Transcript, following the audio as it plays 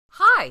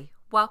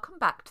Welcome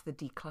back to the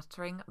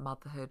Decluttering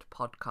Motherhood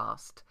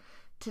podcast.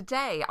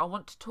 Today, I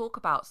want to talk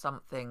about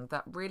something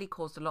that really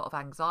caused a lot of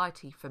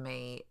anxiety for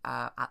me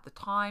at the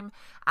time,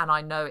 and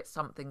I know it's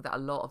something that a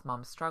lot of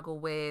mums struggle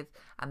with,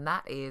 and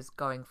that is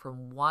going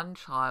from one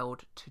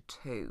child to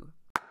two.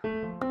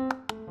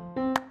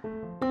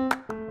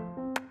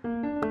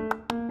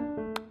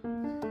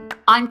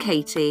 I'm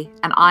Katie,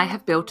 and I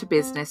have built a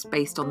business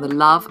based on the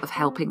love of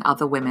helping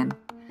other women.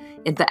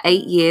 In the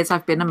 8 years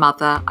I've been a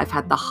mother, I've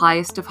had the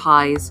highest of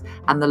highs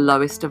and the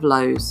lowest of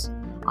lows.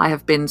 I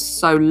have been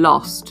so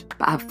lost,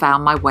 but have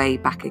found my way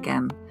back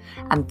again.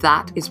 And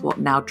that is what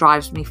now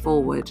drives me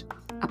forward,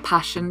 a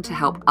passion to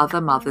help other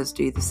mothers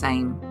do the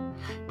same.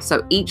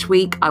 So each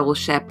week I will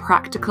share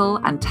practical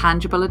and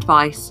tangible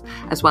advice,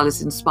 as well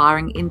as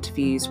inspiring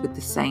interviews with the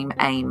same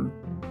aim.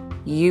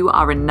 You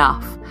are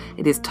enough.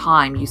 It is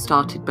time you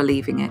started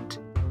believing it.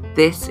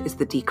 This is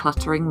the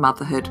Decluttering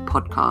Motherhood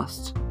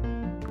podcast.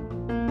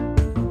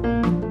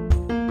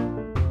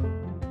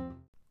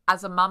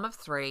 As a mum of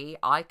three,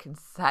 I can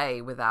say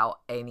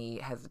without any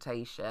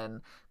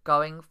hesitation,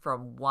 going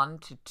from 1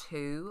 to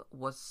 2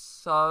 was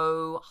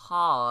so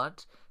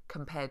hard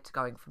compared to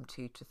going from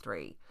 2 to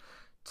 3.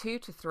 2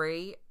 to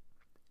 3,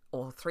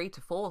 or 3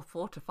 to 4,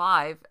 4 to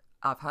 5,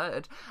 I've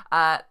heard,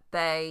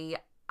 they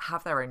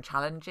have their own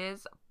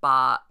challenges,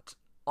 but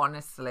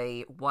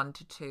honestly, 1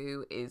 to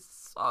 2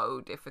 is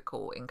so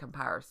difficult in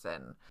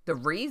comparison. The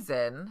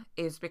reason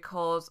is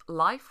because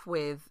life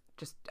with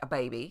just a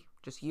baby,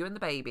 just you and the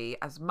baby,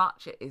 as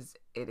much it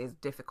is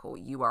difficult.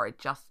 You are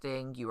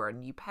adjusting, you are a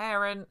new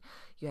parent,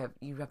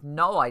 you have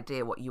no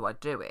idea what you are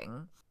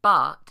doing,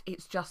 but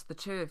it's just the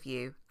two of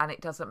you, and it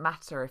doesn't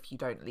matter if you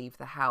don't leave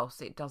the house,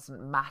 it doesn't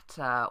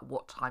matter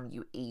what time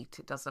you eat,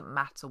 it doesn't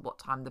matter what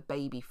time the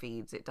baby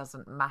feeds, it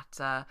doesn't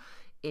matter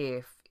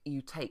if you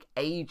take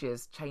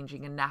ages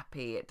changing a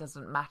nappy, it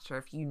doesn't matter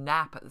if you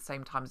nap at the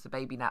same time as the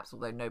baby naps,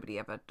 although nobody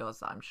ever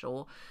does that, I'm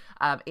sure.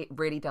 It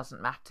really doesn't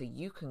matter.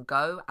 You can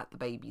go at the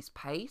baby's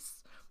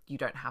pace. You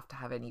don't have to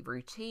have any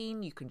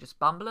routine. You can just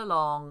bumble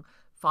along,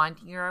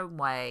 finding your own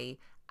way,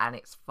 and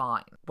it's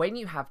fine. When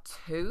you have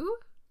two,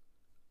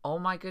 oh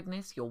my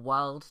goodness, your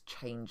world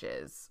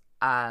changes.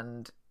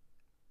 And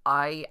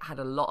I had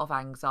a lot of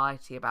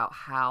anxiety about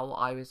how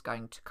I was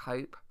going to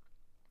cope.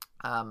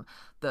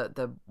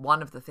 The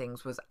one of the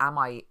things was,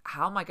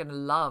 how am I going to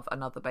love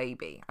another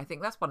baby? I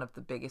think that's one of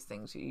the biggest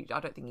things. I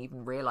don't think you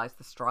even realize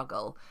the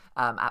struggle.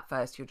 At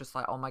first you're just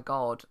like, oh my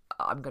God,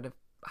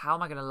 how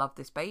am I going to love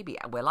this baby?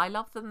 Will I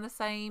love them the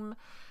same?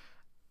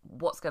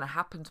 What's going to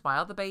happen to my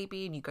other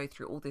baby? And you go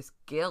through all this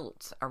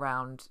guilt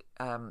around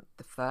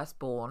the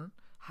firstborn.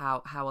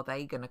 How are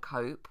they going to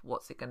cope?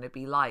 What's it going to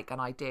be like?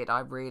 And I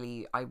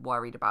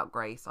worried about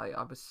Grace.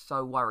 I was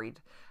so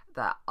worried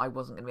that I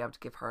wasn't going to be able to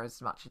give her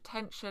as much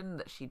attention,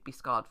 that she'd be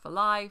scarred for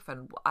life,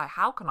 and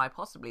how can I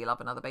possibly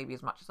love another baby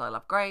as much as I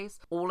love Grace?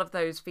 All of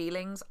those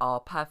feelings are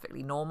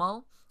perfectly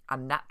normal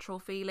and natural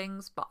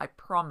feelings, but I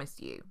promise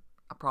you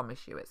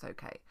it's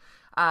okay.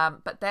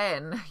 But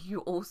then you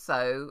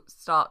also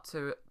start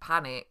to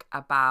panic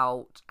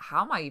about,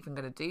 how am I even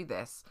going to do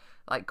this?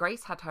 Like,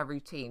 Grace had her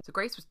routine. So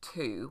Grace was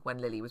 2 when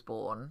Lily was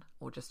born,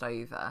 or just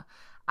over.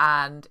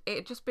 And it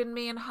had just been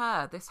me and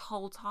her this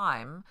whole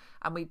time.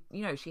 And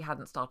she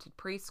hadn't started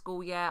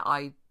preschool yet.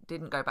 I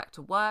didn't go back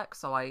to work.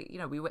 So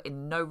we were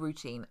in no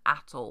routine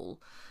at all.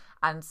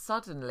 And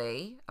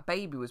suddenly a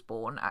baby was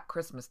born at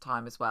Christmas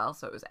time as well.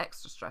 So it was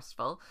extra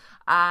stressful.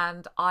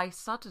 And I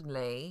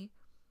suddenly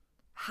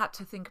had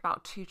to think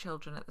about 2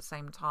 children at the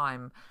same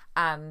time.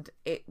 And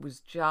it was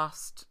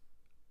just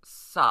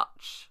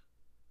such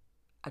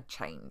a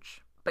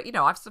change. But,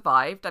 I've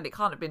survived, and it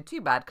can't have been too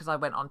bad because I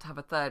went on to have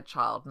a 3rd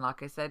child. And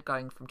like I said,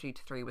 going from 2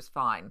 to 3 was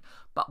fine.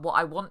 But what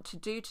I want to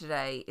do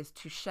today is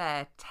to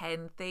share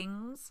 10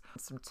 things,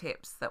 some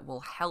tips that will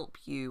help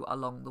you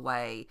along the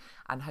way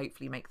and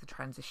hopefully make the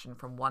transition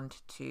from 1 to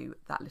 2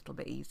 that little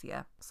bit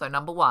easier. So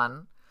number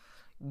 1,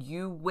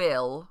 you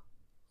will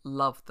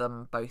love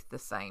them both the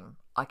same.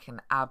 I can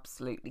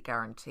absolutely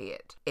guarantee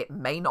it. It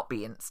may not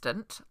be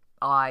instant.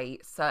 I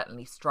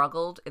certainly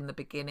struggled in the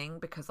beginning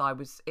because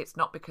it's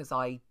not because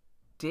I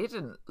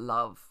didn't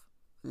love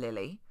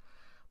Lily,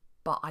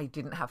 but I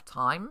didn't have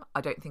time.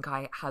 I don't think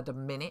I had a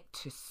minute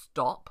to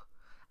stop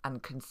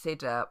and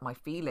consider my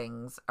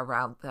feelings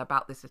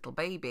about this little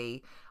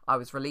baby. I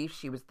was relieved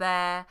she was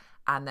there,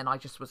 and then I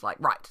just was like,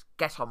 right,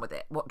 get on with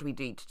it. What do we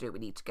need to do? We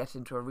need to get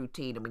into a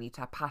routine, and we need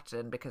to have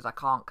pattern because I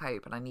can't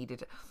cope, and I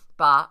needed it.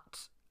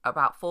 But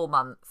about 4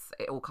 months,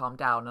 it all calmed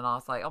down, and I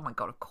was like, oh my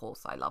God, of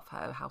course I love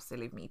her. How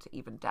silly of me to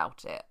even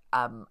doubt it.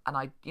 And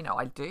I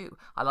do.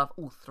 I love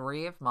all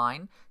 3 of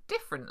mine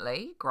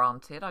differently.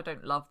 Granted, I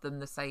don't love them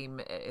the same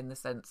in the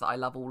sense that I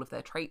love all of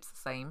their traits the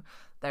same.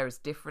 There is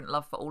different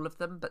love for all of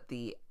them, but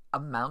the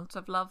amount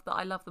of love that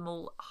I love them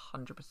all,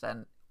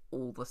 100%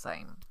 all the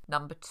same.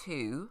 Number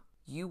 2,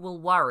 you will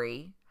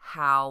worry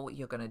how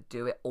you're going to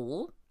do it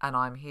all. And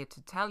I'm here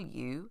to tell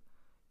you,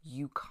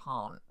 you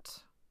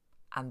can't.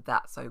 And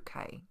that's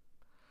okay.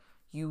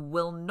 You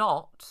will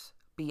not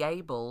be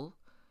able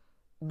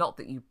not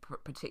that you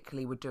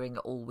particularly were doing it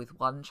all with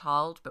one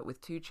child, but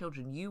with two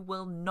children, you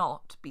will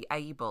not be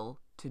able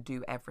to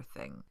do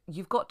everything.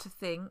 You've got to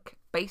think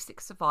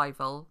basic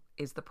survival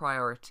is the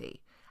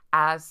priority.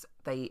 As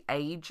they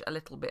age a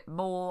little bit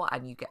more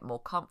and you get more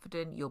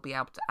confident, you'll be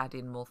able to add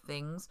in more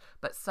things.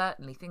 But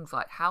certainly things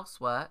like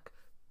housework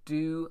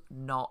do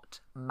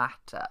not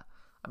matter.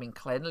 I mean,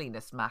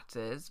 cleanliness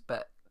matters,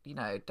 but, you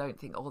know, don't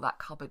think, oh, that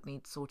cupboard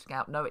needs sorting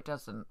out. No, it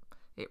doesn't.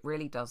 It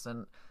really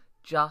doesn't.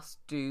 Just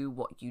do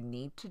what you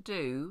need to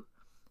do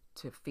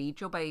to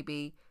feed your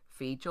baby,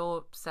 feed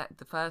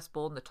the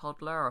firstborn, the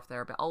toddler, or if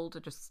they're a bit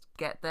older, just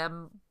get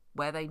them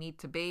where they need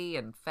to be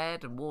and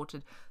fed and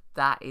watered.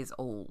 That is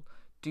all.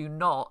 Do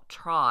not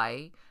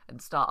try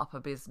and start up a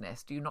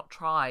business. Do not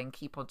try and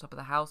keep on top of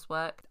the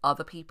housework.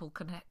 Other people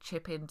can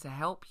chip in to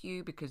help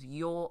you, because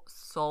your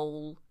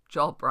sole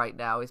job right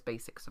now is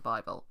basic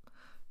survival.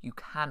 You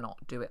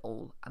cannot do it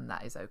all, and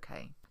that is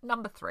okay.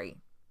 Number 3,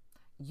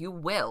 you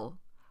will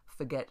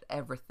forget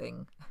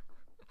everything.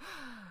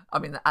 I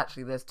mean,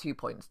 actually, there's 2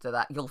 points to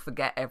that. You'll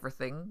forget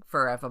everything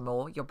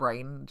forevermore. Your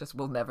brain just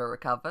will never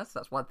recover. So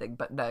that's one thing.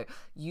 But no,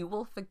 you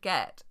will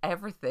forget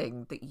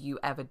everything that you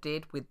ever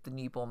did with the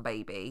newborn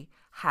baby,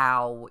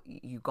 how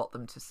you got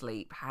them to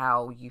sleep,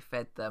 how you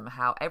fed them,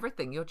 how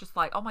everything. You're just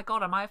like, oh my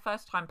God, am I a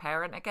first-time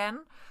parent again?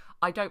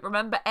 I don't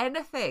remember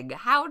anything.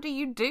 How do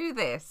you do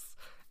this?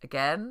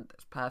 Again,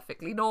 that's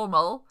perfectly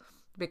normal.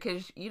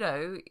 Because, you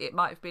know, it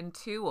might have been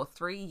 2 or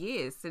 3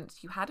 years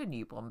since you had a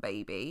newborn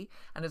baby.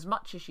 And as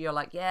much as you're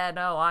like, yeah,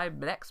 no,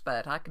 I'm an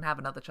expert, I can have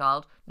another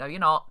child. No, you're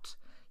not.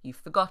 You've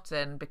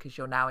forgotten, because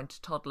you're now into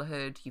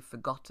toddlerhood. You've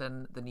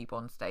forgotten the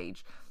newborn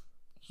stage.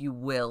 You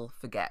will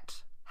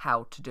forget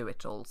how to do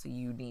it all. So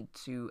you need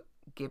to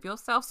give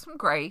yourself some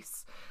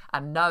grace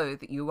and know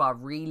that you are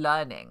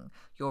relearning.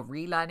 You're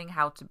relearning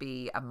how to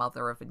be a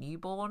mother of a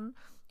newborn.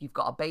 You've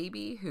got a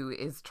baby who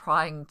is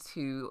trying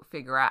to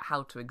figure out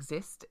how to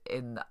exist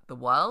in the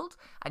world,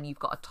 and you've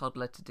got a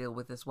toddler to deal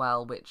with as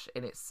well, which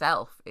in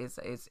itself is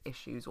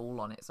issues all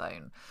on its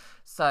own.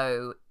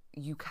 So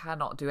you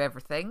cannot do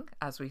everything,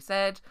 as we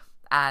said,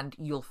 and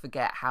you'll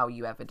forget how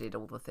you ever did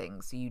all the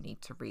things. So you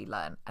need to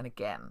relearn. And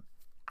again,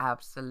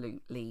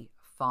 absolutely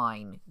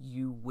fine.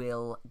 You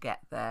will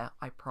get there,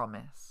 I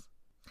promise.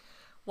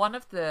 One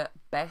of the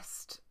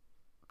best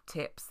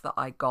tips that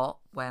I got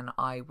when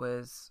I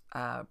was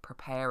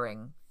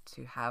preparing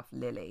to have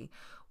Lily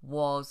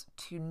was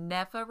to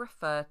never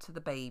refer to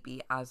the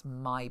baby as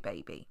my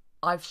baby.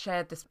 I've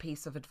shared this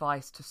piece of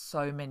advice to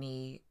so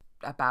many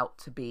about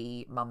to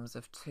be mums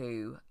of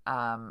 2,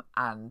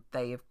 and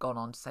they have gone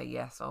on to say,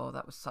 yes, oh,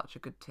 that was such a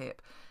good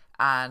tip.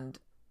 And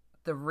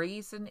the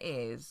reason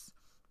is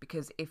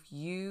because if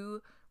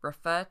you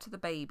refer to the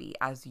baby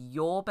as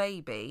your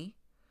baby,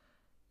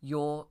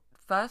 your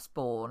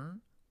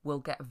firstborn will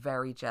get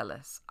very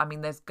jealous. I mean,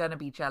 there's going to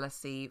be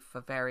jealousy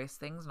for various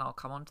things, and I'll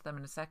come on to them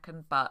in a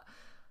second, but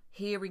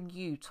hearing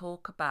you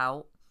talk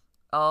about,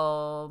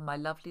 oh, my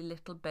lovely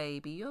little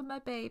baby, you're my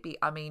baby.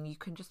 I mean, you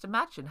can just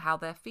imagine how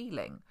they're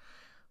feeling.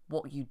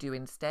 What you do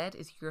instead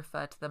is you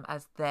refer to them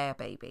as their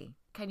baby.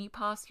 Can you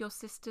pass your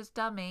sister's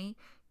dummy?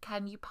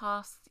 Can you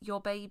pass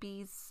your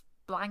baby's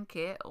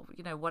blanket, or,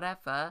 you know,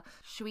 whatever?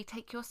 Should we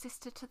take your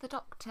sister to the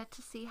doctor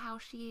to see how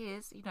she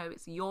is? You know,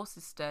 it's your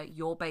sister,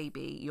 your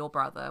baby, your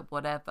brother,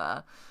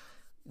 whatever.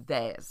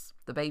 Theirs.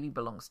 The baby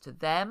belongs to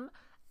them.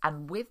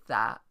 And with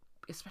that,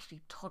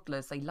 especially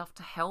toddlers, they love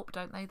to help,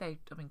 don't they?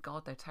 I mean,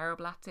 God, they're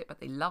terrible at it, but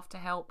they love to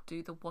help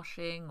do the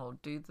washing or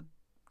do the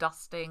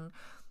dusting.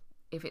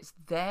 If it's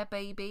their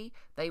baby,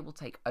 they will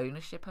take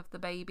ownership of the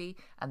baby,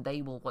 and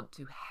they will want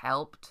to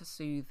help to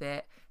soothe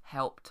it,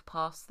 help to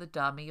pass the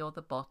dummy or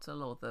the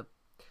bottle or the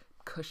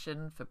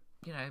cushion for,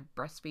 you know,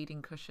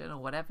 breastfeeding cushion or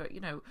whatever. You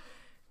know,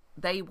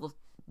 they will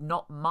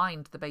not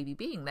mind the baby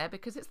being there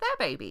because it's their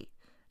baby,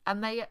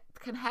 and they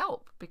can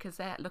help because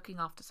they're looking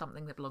after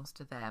something that belongs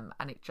to them,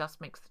 and it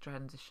just makes the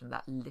transition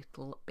that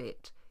little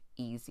bit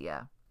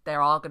easier.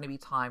 There are going to be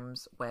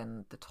times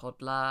when the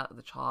toddler,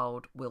 the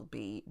child, will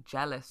be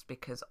jealous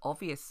because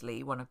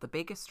obviously one of the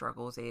biggest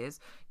struggles is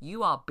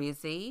you are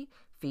busy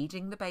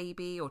feeding the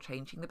baby or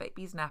changing the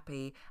baby's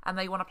nappy, and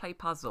they want to play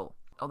puzzle,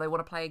 or they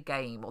want to play a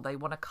game, or they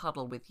want to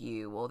cuddle with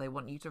you, or they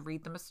want you to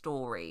read them a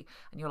story,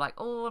 and you're like,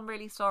 oh, I'm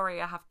really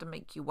sorry, I have to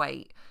make you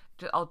wait.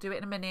 I'll do it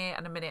in a minute,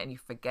 and you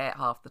forget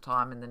half the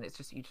time, and then it's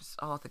just,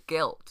 oh, the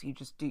guilt.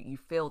 You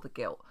feel the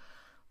guilt.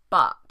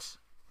 But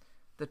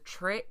the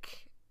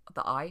trick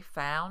that I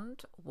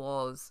found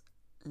was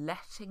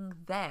letting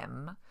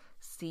them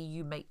see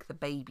you make the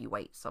baby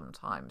wait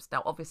sometimes.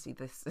 Now, obviously,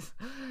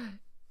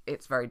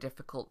 it's very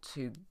difficult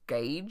to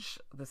gauge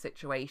the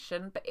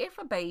situation, but if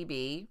a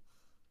baby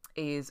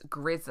is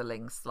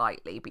grizzling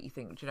slightly, but you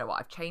think, do you know what,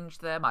 I've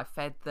changed them, I've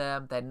fed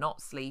them, they're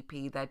not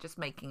sleepy, they're just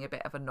making a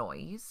bit of a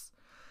noise,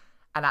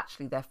 and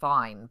actually they're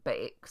fine, but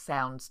it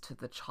sounds to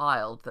the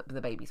child that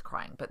the baby's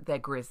crying, but they're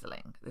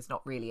grizzling. There's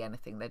not really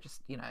anything. They're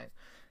just, you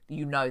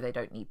know they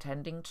don't need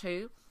tending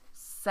to.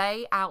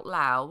 Say out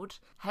loud,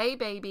 hey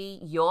baby,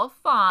 you're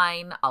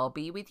fine. I'll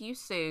be with you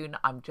soon.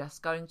 I'm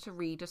just going to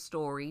read a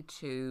story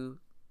to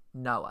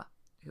Noah,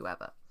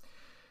 whoever.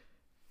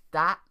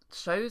 That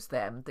shows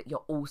them that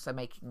you're also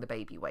making the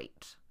baby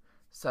wait.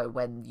 So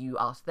when you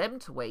ask them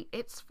to wait,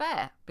 it's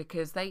fair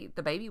because the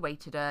baby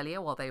waited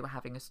earlier while they were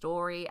having a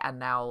story, and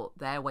now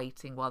they're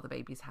waiting while the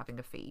baby's having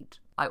a feed.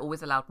 I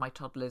always allowed my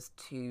toddlers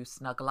to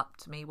snuggle up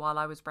to me while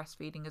I was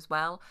breastfeeding as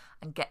well,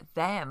 and get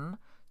them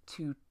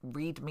to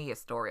read me a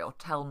story or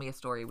tell me a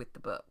story with the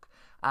book.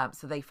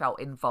 So they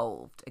felt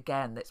involved.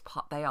 Again,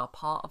 they are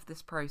part of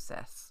this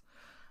process,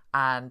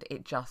 and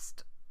it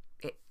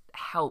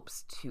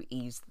helps to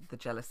ease the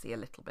jealousy a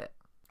little bit.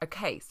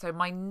 Okay, so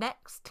my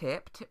next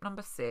tip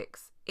number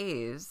 6,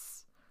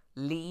 is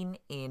lean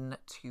in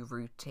to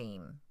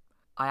routine.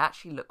 I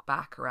actually look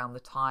back around the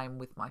time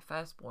with my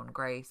firstborn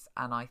Grace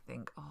and I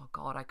think, oh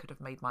God, I could have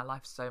made my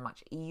life so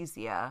much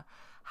easier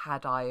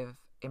had I have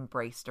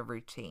embraced a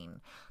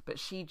routine. But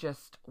she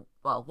just,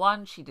 well,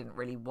 one, she didn't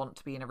really want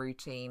to be in a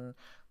routine,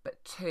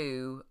 but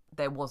two,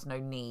 there was no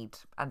need.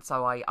 And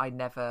so I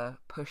never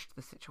pushed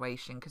the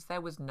situation because there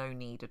was no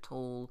need at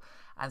all.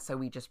 And so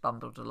we just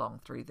bumbled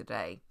along through the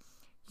day.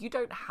 You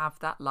don't have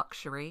that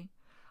luxury.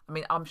 I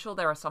mean, I'm sure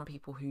there are some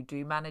people who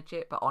do manage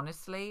it, but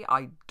honestly,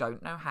 I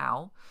don't know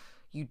how.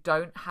 You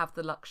don't have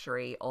the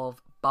luxury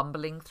of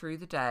bumbling through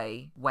the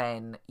day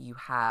when you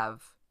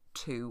have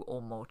 2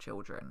 or more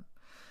children.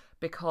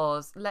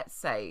 Because let's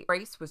say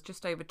Grace was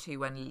just over 2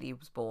 when Lily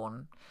was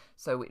born,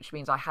 so which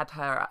means I had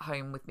her at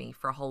home with me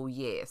for a whole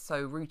year.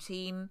 So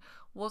routine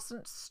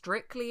wasn't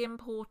strictly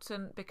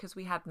important because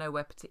we had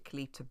nowhere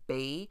particularly to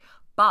be,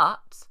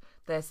 but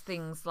there's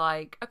things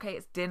like, okay,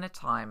 it's dinner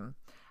time.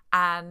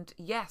 And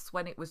yes,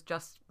 when it was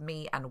just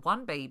me and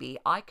one baby,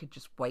 I could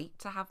just wait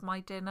to have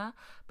my dinner.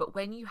 But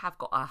when you have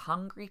got a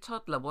hungry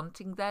toddler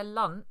wanting their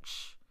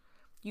lunch,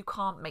 you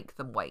can't make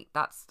them wait.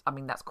 That's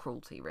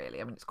cruelty, really.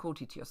 I mean, it's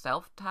cruelty to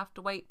yourself to have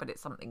to wait, but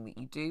it's something that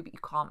you do, but you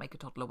can't make a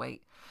toddler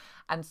wait.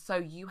 And so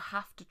you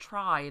have to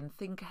try and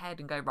think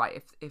ahead and go,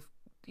 right, if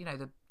you know,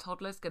 the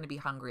toddler's going to be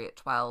hungry at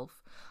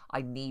 12,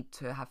 I need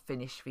to have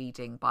finished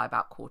feeding by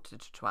about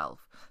 11:45.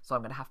 So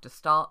I'm going to have to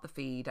start the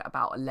feed at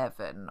about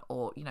 11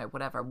 or, you know,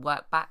 whatever, and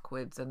work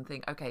backwards and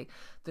think, okay,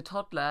 the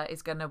toddler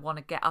is going to want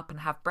to get up and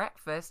have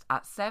breakfast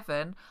at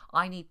 7.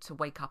 I need to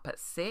wake up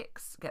at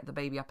 6, get the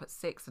baby up at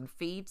 6 and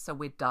feed. So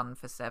we're done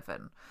for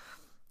 7,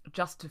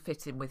 just to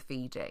fit in with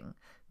feeding.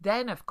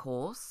 Then, of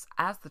course,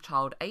 as the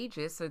child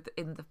ages, so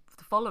in the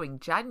following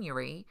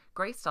January,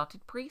 Grace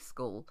started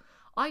preschool.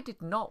 I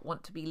did not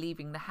want to be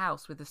leaving the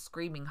house with a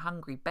screaming,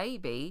 hungry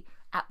baby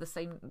at the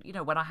same, you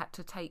know, when I had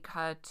to take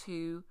her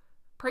to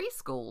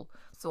preschool.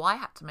 So I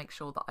had to make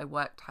sure that I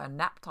worked her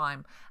nap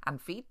time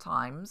and feed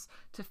times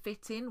to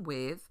fit in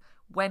with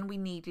when we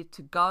needed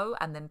to go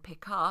and then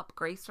pick up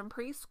Grace from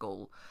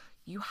preschool.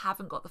 You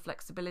haven't got the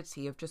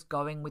flexibility of just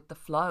going with the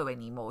flow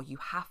anymore. You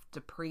have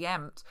to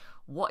preempt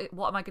what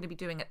am I going to be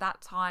doing at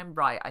that time?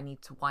 Right, I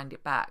need to wind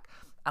it back.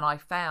 And I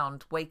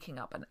found waking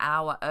up an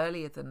hour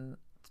earlier than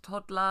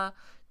toddler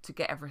to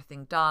get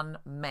everything done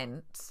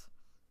meant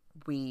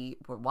we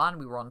were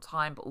on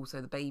time, but also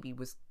the baby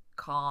was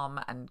calm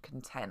and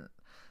content.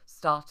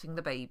 Starting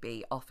the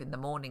baby off in the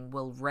morning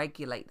will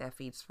regulate their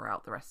feeds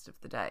throughout the rest of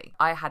the day.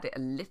 I had it a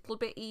little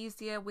bit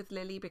easier with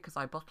Lily because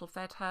I bottle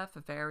fed her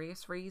for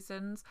various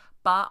reasons,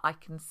 but I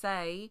can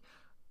say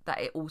that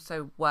it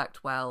also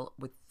worked well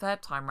with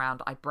third time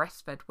round. I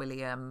breastfed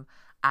William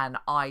and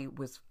I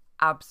was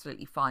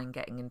absolutely fine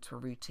getting into a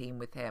routine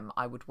with him.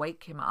 I would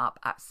wake him up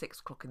at 6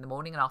 o'clock in the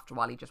morning, and after a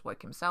while he just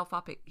woke himself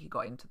up. He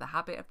got into the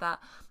habit of that.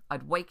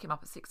 I'd wake him up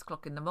at 6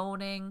 o'clock in the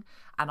morning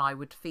and I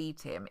would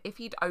feed him. If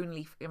he'd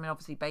only, I mean,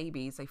 obviously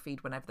babies, they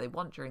feed whenever they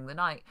want during the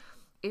night.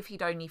 If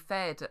he'd only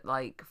fed at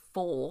like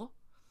 4,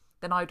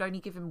 then I'd only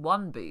give him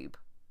 1 boob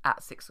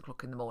at 6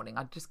 o'clock in the morning.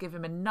 I'd just give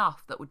him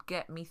enough that would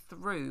get me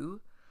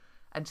through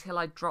until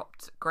I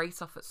dropped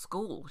Grace off at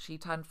school. She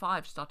turned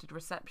 5, started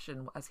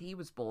reception as he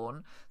was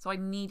born, so I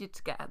needed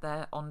to get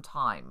there on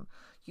time.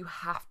 You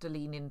have to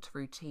lean into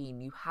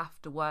routine. You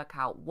have to work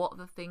out what are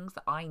the things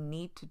that I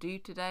need to do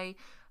today.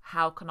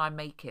 How can I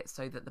make it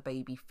so that the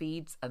baby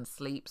feeds and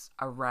sleeps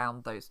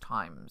around those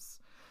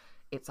times?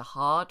 It's a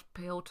hard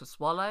pill to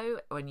swallow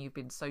when you've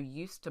been so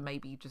used to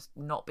maybe just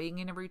not being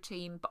in a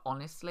routine, but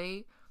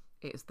honestly,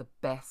 it is the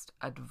best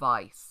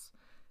advice.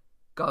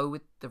 Go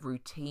with the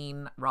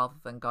routine rather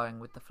than going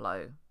with the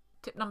flow.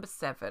 Tip number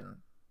 7.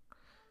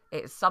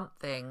 It's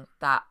something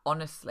that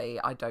honestly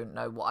I don't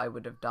know what I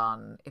would have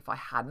done if I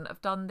hadn't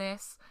have done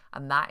this,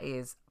 and that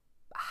is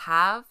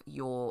have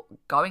your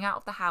going out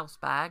of the house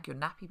bag, your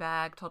nappy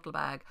bag, toddler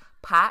bag,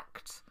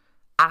 packed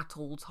at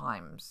all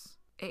times.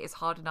 It is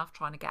hard enough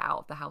trying to get out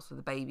of the house with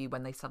a baby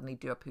when they suddenly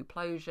do a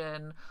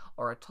pooplosion,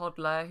 or a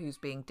toddler who's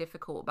being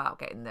difficult about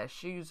getting their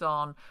shoes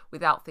on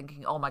without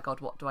thinking, oh my God,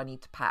 what do I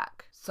need to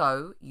pack?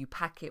 So you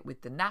pack it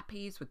with the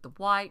nappies, with the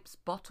wipes,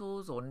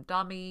 bottles or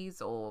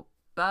dummies or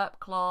burp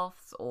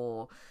cloths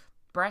or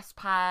breast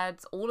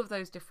pads, all of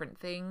those different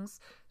things,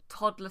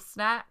 toddler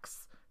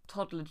snacks,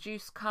 toddler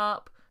juice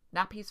cup,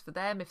 nappies for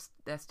them if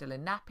they're still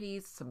in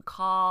nappies, some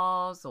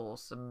cars or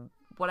some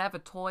whatever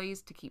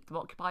toys to keep them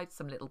occupied,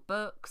 some little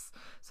books,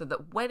 so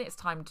that when it's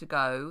time to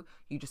go,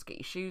 you just get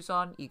your shoes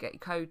on, you get your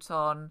coat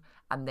on,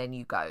 and then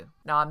you go.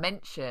 Now, I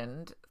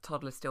mentioned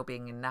toddlers still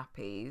being in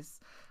nappies.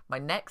 My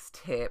next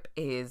tip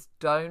is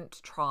don't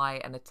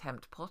try and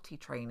attempt potty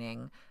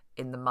training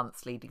in the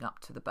months leading up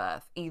to the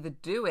birth. Either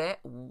do it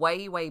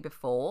way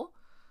before,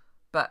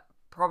 but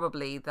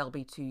probably they'll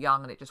be too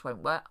young and it just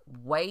won't work.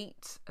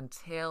 Wait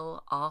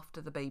until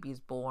after the baby is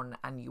born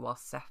and you are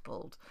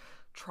settled.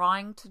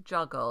 Trying to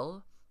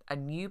juggle a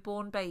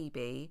newborn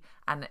baby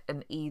and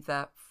an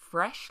either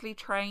freshly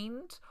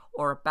trained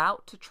or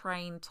about to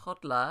train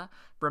toddler,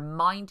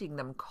 reminding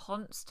them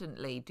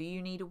constantly, do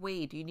you need a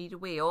wee? Do you need a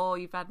wee? Oh,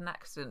 you've had an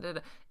accident.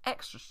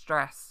 Extra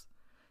stress.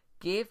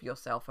 Give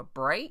yourself a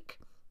break.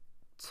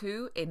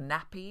 2 in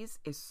nappies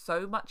is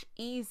so much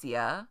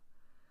easier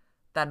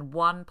than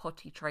 1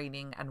 potty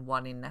training and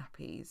 1 in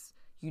nappies.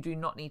 You do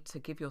not need to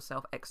give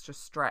yourself extra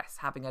stress.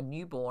 Having a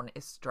newborn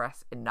is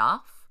stress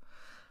enough.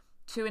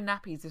 2 in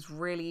nappies is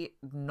really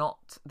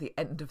not the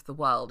end of the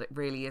world. It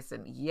really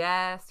isn't.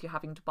 Yes, you're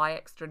having to buy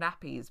extra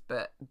nappies,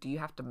 but do you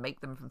have to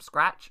make them from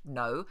scratch?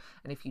 No.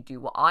 And if you do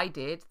what I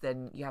did,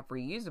 then you have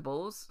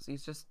reusables. So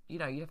it's just, you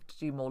have to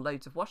do more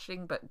loads of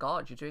washing, but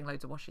God, you're doing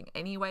loads of washing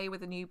anyway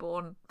with a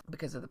newborn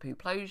because of the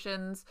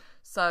pooplosions.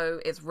 So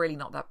it's really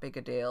not that big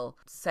a deal.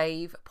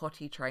 Save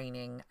potty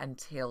training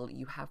until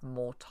you have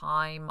more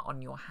time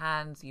on your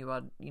hands. You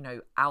are,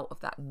 out of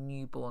that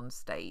newborn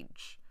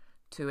stage.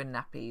 2 in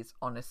nappies,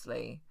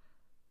 honestly,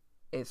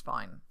 is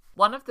fine.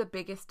 One of the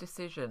biggest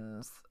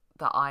decisions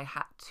that I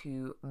had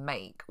to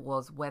make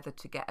was whether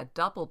to get a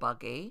double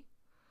buggy,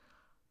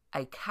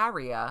 a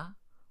carrier,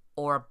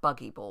 or a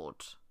buggy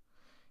board.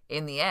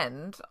 In the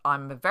end,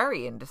 I'm a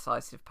very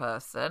indecisive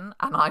person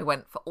and I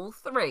went for all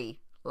 3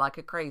 like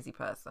a crazy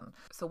person.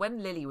 So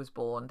when Lily was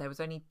born, there was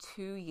only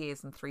 2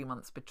 years and 3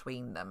 months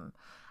between them.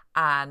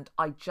 And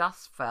I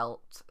just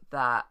felt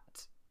that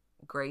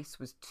Grace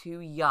was too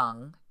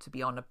young to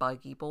be on a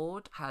buggy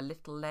board. Her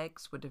little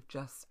legs would have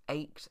just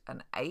ached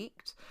and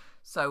ached.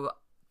 So,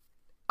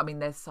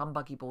 there's some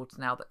buggy boards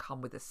now that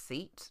come with a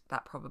seat.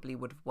 That probably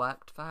would have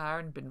worked for her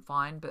and been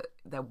fine, but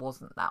there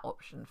wasn't that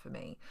option for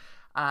me.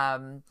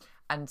 And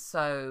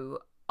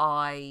so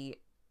I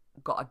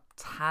got a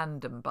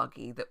tandem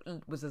buggy that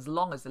was as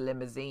long as a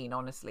limousine,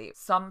 honestly.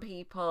 Some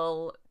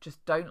people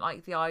just don't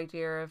like the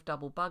idea of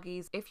double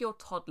buggies. If your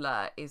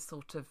toddler is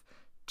sort of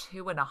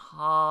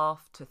 2.5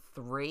 to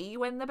 3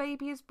 when the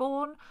baby is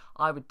born,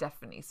 I would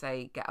definitely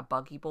say get a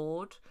buggy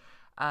board.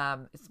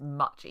 It's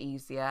much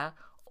easier.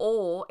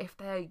 Or if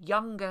they're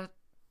younger,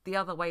 the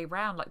other way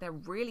around, like they're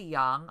really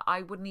young,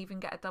 I wouldn't even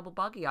get a double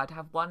buggy. I'd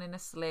have 1 in a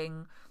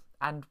sling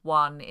and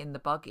 1 in the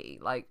buggy.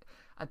 Like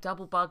a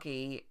double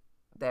buggy,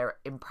 they're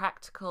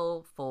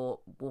impractical for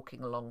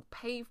walking along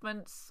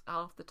pavements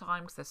half the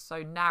time because they're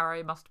so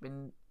narrow. Must have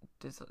been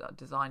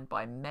designed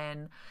by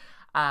men.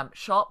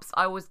 Shops,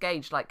 I always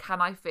gauge, like,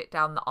 can I fit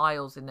down the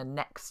aisles in the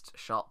Next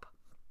shop?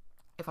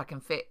 If I can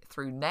fit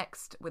through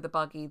Next with a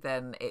buggy,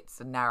 then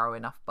it's a narrow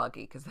enough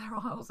buggy because their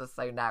aisles are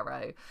so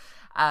narrow.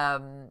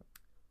 And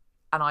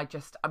I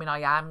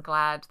am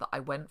glad that I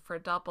went for a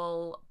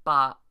double,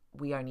 but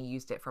we only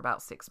used it for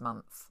about 6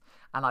 months.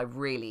 And I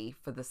really,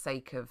 for the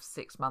sake of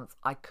 6 months,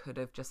 I could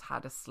have just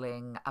had a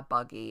sling, a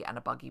buggy and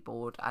a buggy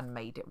board and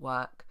made it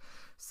work.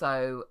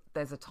 So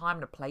there's a time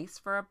and a place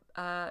for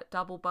a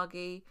double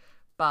buggy.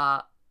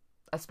 But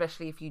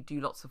especially if you do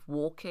lots of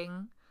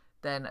walking,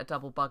 then a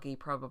double buggy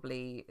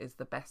probably is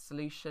the best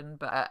solution.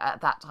 But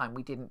at that time,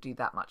 we didn't do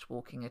that much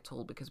walking at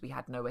all because we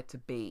had nowhere to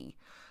be.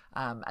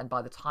 And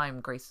by the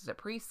time Grace was at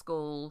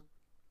preschool,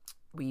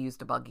 we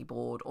used a buggy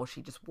board or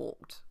she just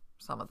walked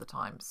some of the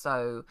time.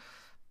 So,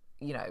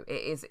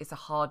 it's a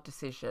hard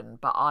decision.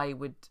 But I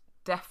would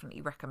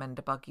definitely recommend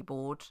a buggy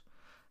board.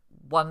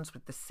 Ones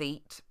with the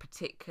seat,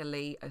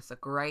 particularly, is a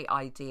great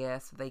idea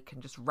so they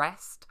can just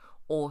rest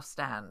or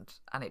stand,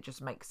 and it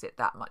just makes it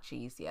that much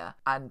easier.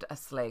 And a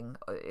sling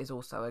is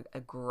also a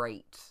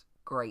great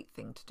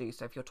thing to do.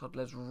 So if your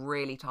toddler's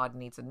really tired and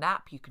needs a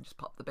nap, you can just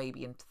pop the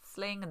baby into the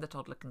sling and the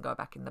toddler can go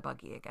back in the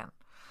buggy again.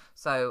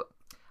 So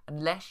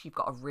unless you've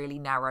got a really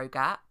narrow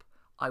gap,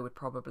 I would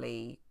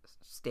probably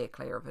steer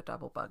clear of a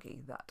double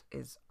buggy. That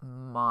is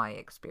my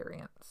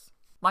experience.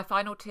 My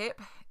final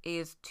tip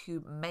is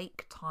to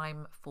make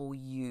time for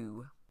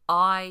you.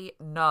 I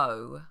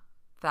know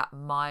that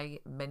my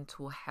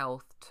mental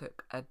health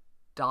took a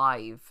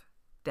dive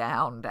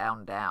down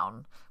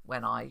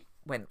when I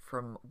went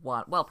from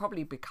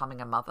probably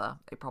becoming a mother.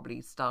 It probably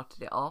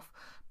started it off,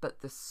 but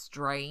the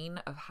strain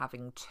of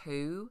having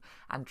 2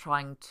 and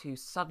trying to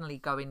suddenly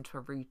go into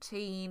a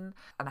routine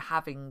and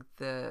having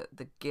the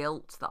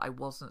guilt that I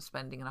wasn't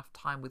spending enough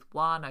time with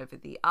one over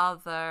the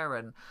other,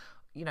 and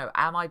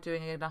am I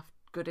doing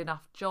good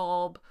enough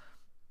job?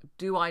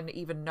 Do I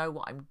even know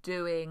what I'm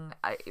doing?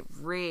 It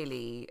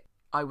really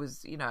I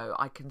was,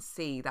 I can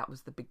see that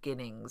was the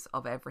beginnings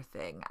of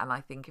everything. And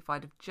I think if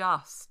I'd have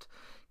just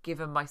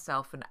given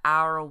myself an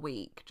hour a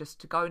week just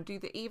to go and do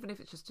even if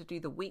it's just to do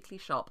the weekly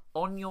shop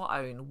on your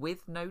own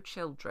with no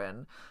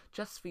children,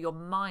 just for your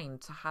mind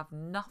to have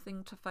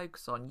nothing to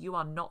focus on. You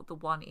are not the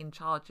one in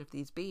charge of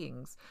these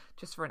beings.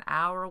 Just for an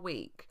hour a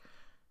week,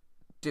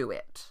 do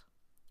it.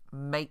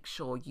 Make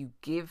sure you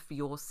give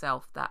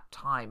yourself that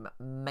time.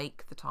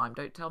 Make the time.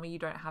 Don't tell me you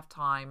don't have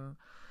time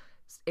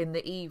in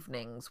the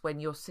evenings when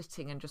you're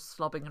sitting and just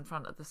slobbing in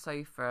front of the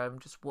sofa and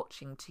just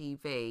watching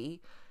TV.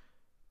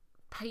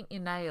 Paint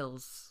your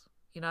nails,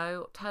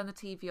 turn the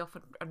TV off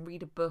and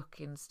read a book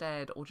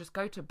instead, or just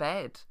go to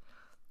bed.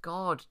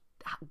 God,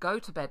 go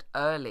to bed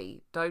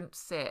early. Don't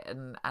sit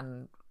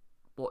and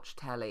watch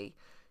telly.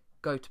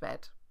 Go to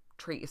bed.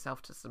 Treat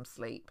yourself to some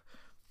sleep.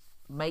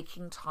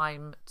 Making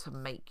time to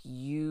make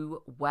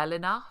you well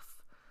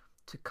enough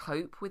to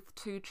cope with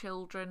 2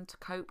 children, to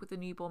cope with a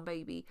newborn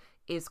baby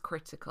is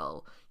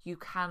critical. You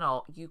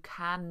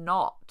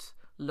cannot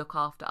look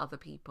after other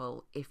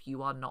people if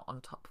you are not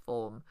on top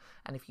form.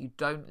 And if you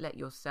don't let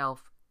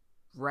yourself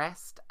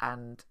rest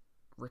and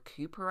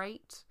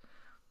recuperate,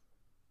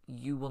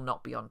 you will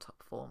not be on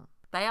top form.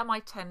 They are my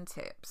 10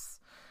 tips.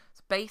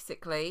 So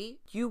basically,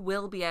 you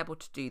will be able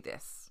to do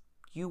this.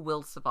 You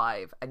will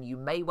survive, and you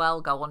may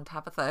well go on to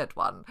have a third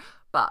one,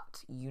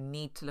 but you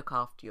need to look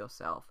after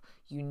yourself.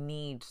 You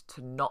need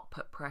to not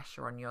put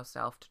pressure on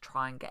yourself to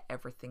try and get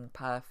everything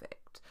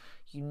perfect.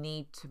 You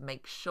need to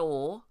make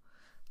sure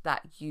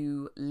that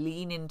you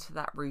lean into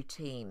that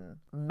routine.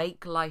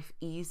 Make life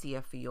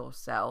easier for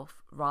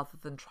yourself rather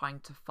than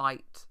trying to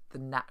fight the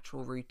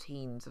natural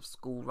routines of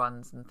school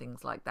runs and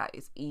things like that.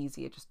 It's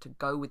easier just to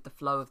go with the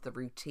flow of the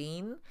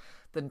routine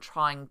than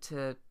trying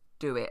to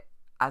do it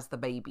as the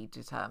baby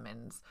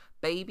determines.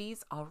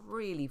 Babies are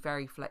really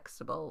very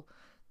flexible.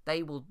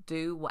 They will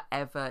do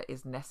whatever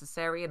is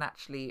necessary. And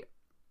actually,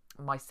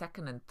 my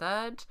second and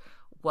third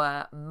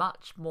were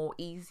much more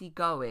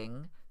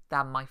easygoing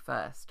than my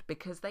first,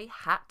 because they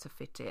had to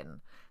fit in.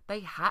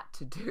 They had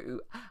to do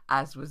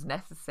as was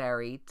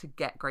necessary to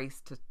get Grace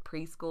to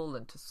preschool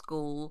and to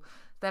school.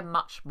 They're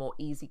much more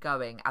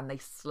easygoing, and they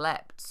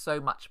slept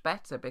so much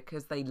better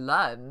because they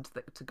learned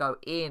that to go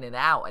in and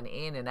out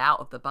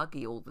of the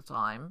buggy all the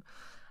time.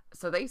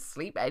 So they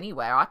sleep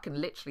anywhere. I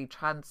can literally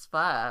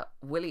transfer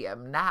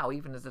William now,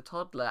 even as a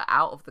toddler,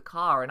 out of the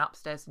car and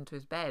upstairs into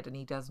his bed, and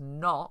he does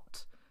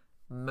not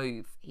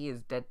move. He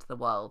is dead to the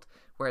world.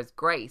 Whereas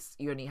Grace,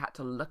 you only had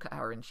to look at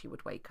her and she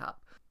would wake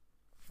up.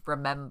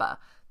 Remember,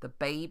 the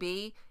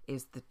baby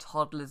is the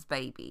toddler's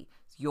baby.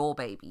 It's your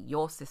baby,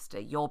 your sister,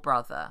 your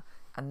brother.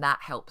 And that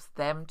helps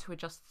them to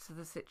adjust to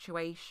the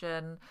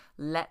situation.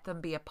 Let them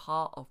be a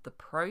part of the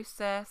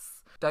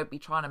process. Don't be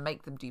trying to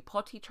make them do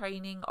potty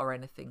training or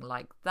anything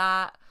like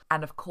that.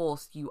 And of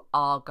course, you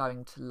are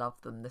going to love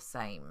them the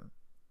same.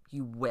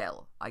 You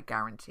will, I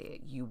guarantee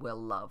it. You will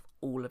love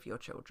all of your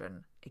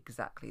children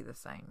exactly the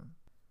same.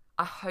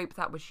 I hope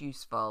that was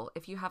useful.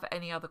 If you have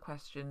any other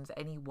questions,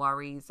 any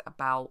worries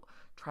about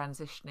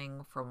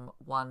transitioning from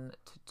 1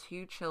 to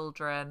 2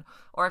 children,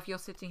 or if you're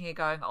sitting here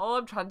going, oh,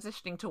 I'm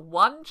transitioning to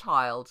 1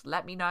 child,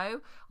 let me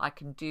know. I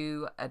can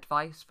do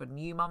advice for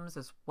new mums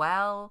as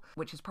well,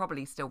 which is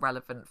probably still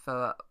relevant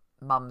for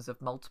mums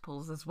of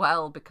multiples as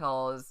well,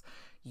 because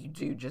you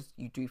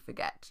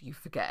forget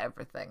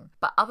everything.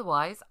 But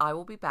otherwise, I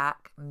will be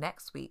back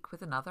next week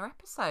with another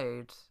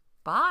episode.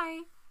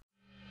 Bye.